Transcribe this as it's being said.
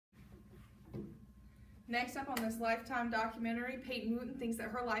Next up on this Lifetime documentary, Peyton Wooten thinks that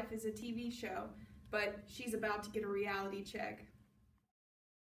her life is a TV show, but she's about to get a reality check.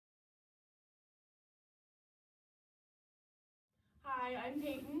 Hi, I'm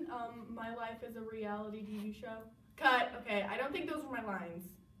Peyton. My life is a reality TV show. Cut. Okay, I don't think those were my lines.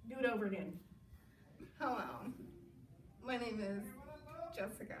 Do it over again. Hello, my name is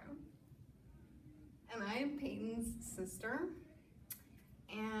Jessica, and I am Peyton's sister,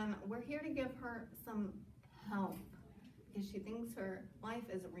 and we're here to give her some help because she thinks her life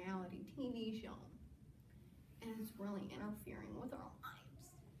is a reality TV show, and it's really interfering with our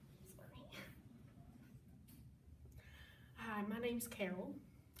lives. Sorry. Hi, my name's Carol.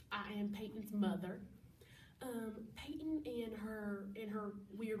 I am Peyton's mother. Peyton in her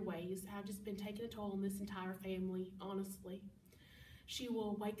weird ways have just been taking a toll on this entire family, honestly. She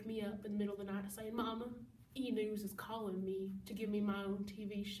will wake me up in the middle of the night saying, "Mama, E-News is calling me to give me my own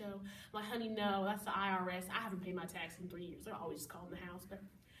TV show." I'm like, "Honey, no, that's the IRS. I haven't paid my tax in 3 years. They're always just calling the house." But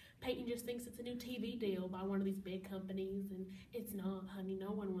Peyton just thinks it's a new TV deal by one of these big companies, and it's not, honey.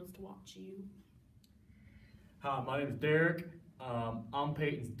 No one wants to watch you. Hi, my name is Derek. I'm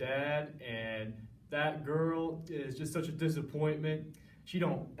Peyton's dad, and that girl is just such a disappointment. She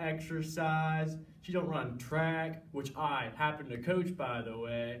don't exercise, she don't run track, which I happen to coach, by the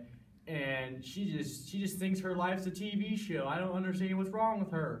way, and she just thinks her life's a TV show. I don't understand what's wrong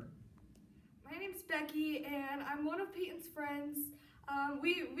with her. My name's Becky, and I'm one of Peyton's friends.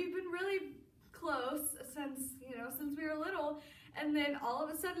 We've been really close since we were little, and then all of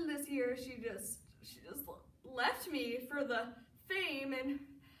a sudden this year she just left me for the fame, and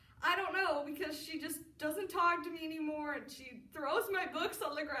I don't know, because she just doesn't talk to me anymore, and she throws my books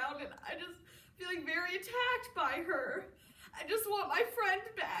on the ground, and I just feel like very attacked by her. I just want my friend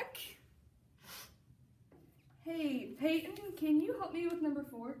back. Hey, Peyton, can you help me with number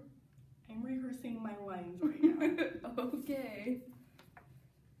 4? I'm rehearsing my lines right now. Okay.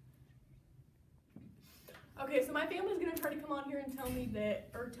 Okay, so my family's gonna try to come on here and tell you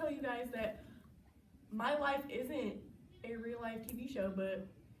guys that my life isn't a real life TV show, but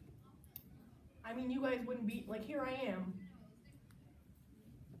I mean, you guys wouldn't be, like, here I am.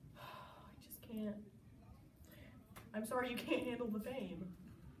 I just can't. I'm sorry you can't handle the fame.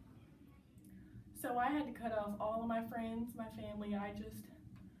 So I had to cut off all of my friends, my family. I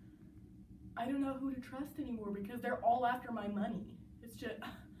don't know who to trust anymore because they're all after my money.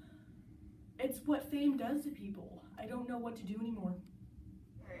 It's what fame does to people. I don't know what to do anymore.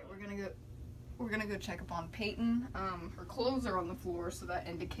 All right, we're gonna go check up on Peyton. Her clothes are on the floor, so that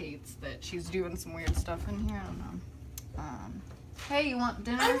indicates that she's doing some weird stuff in here. I don't know. Hey, you want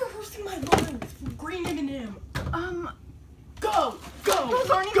dinner? I'm rehearsing my lines for Green M&M. Go! Those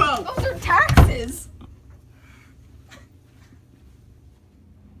are taxes! I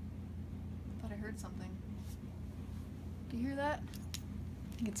thought I heard something. Do you hear that?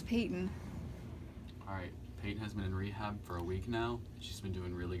 I think it's Peyton. Alright, Peyton has been in rehab for a week now. She's been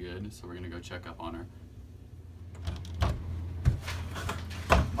doing really good, so we're gonna go check up on her.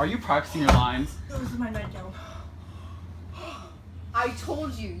 Are you practicing your lines? This is my nightgown. I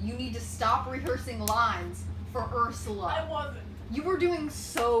told you, you need to stop rehearsing lines for Ursula. I wasn't. You were doing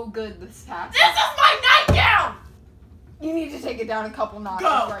so good this past. This is my nightgown! You need to take it down a couple notches.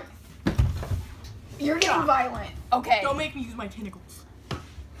 Go! Right. You're getting violent. Okay. Don't make me use my tentacles.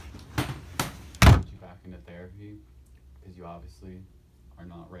 Put you back into therapy because you obviously are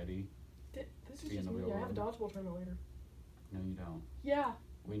not ready. This is Be in just the me. real I have a world. dodgeball tournament later. No, you don't. Yeah.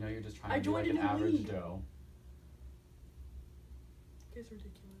 We know you're just trying I to be like joined an a new average league. Joe. It's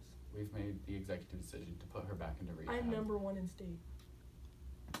ridiculous. We've made the executive decision to put her back into rehab. I'm #1 in state.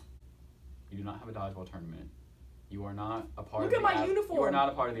 You do not have a dodgeball tournament. You are not a part Look of at the my uniform. You are not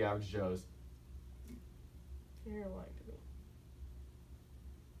a part of the average Joes. You're lying to me.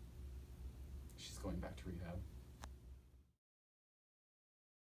 She's going back to rehab.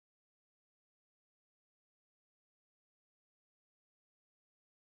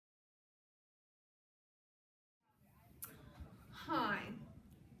 Hi.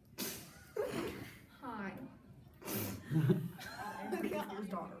 Hi. I'm Britney Spears'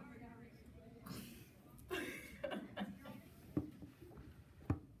 daughter.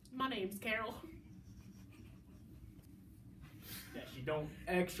 My name's Carol. Yeah, she don't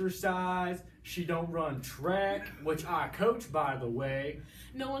exercise, she don't run track, which I coach, by the way.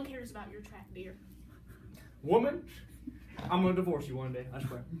 No one cares about your track, dear. Woman, I'm gonna divorce you one day, I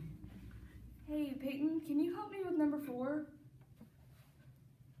swear. Hey, Peyton, can you help me with number 4?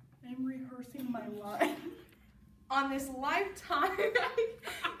 I'm rehearsing my line. On this Lifetime.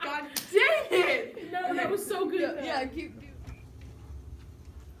 God dang it! No, that was so good. Yeah, keep doing.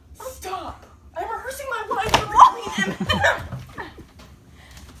 Stop! I'm rehearsing my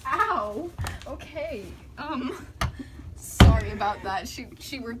Ow. Okay. Sorry about that.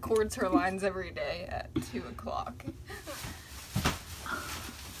 She records her lines every day at 2 o'clock.